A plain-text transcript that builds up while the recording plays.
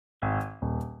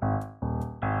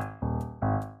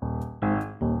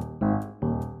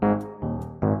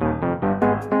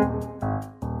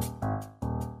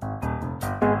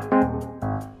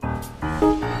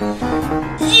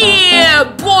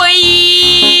Yeah, boy!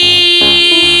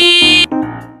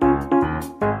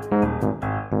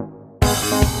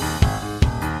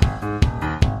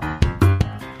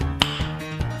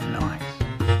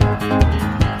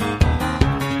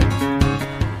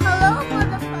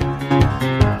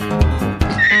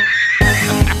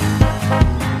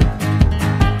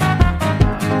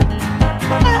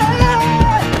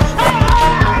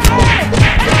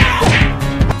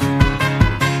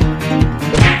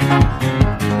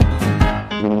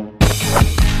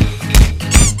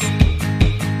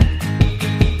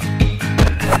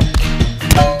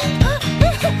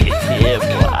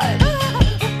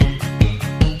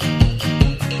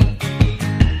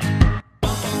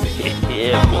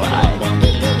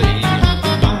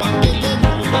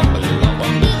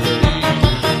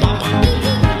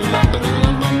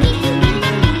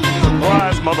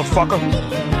 Motherfucker.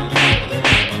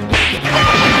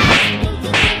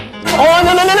 Oh,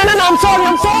 no, I'm sorry.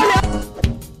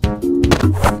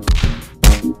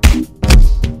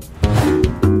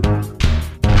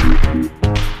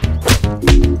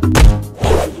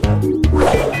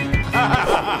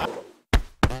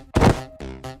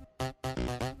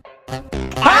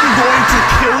 I'm going to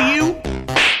kill you.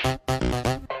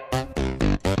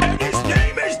 And his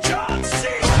name is John C.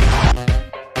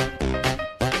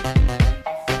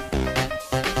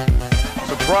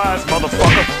 Surprise,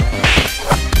 motherfucker!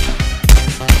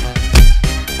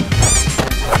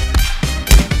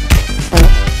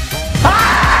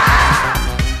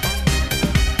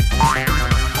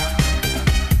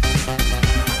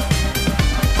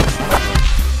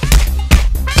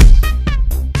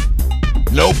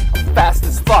 Nope. Fast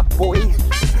as fuck, boy.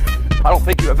 I don't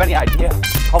think you have any idea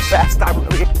how fast I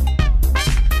really am.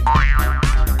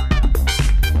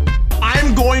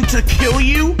 I'm going to kill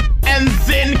you and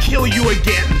then kill you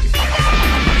again.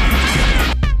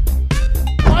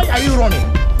 Why are you running?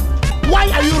 Why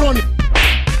are you running?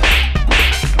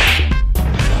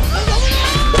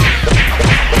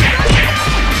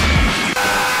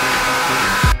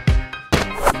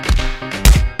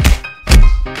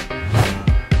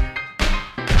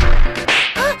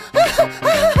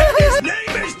 His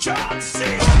name is John C.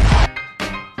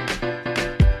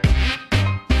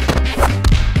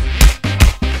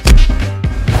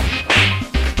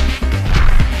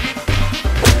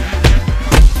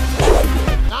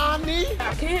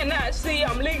 I cannot see,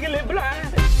 I'm legally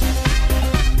blind.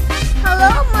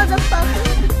 Hello, motherfucker.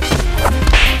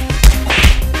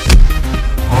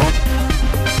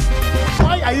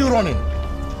 Why are you running?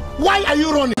 Why are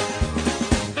you running?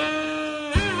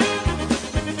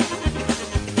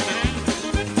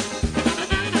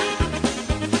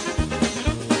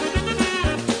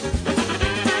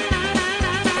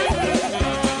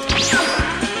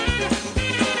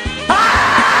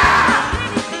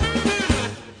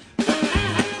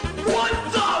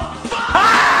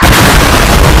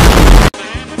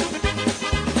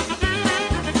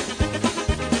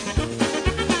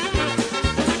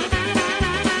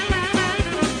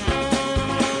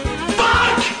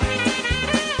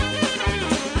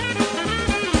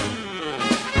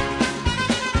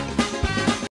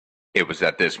 It was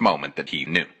at this moment that he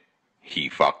knew. He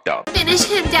fucked up. Finish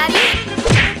him, Daddy.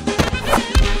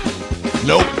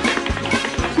 Nope.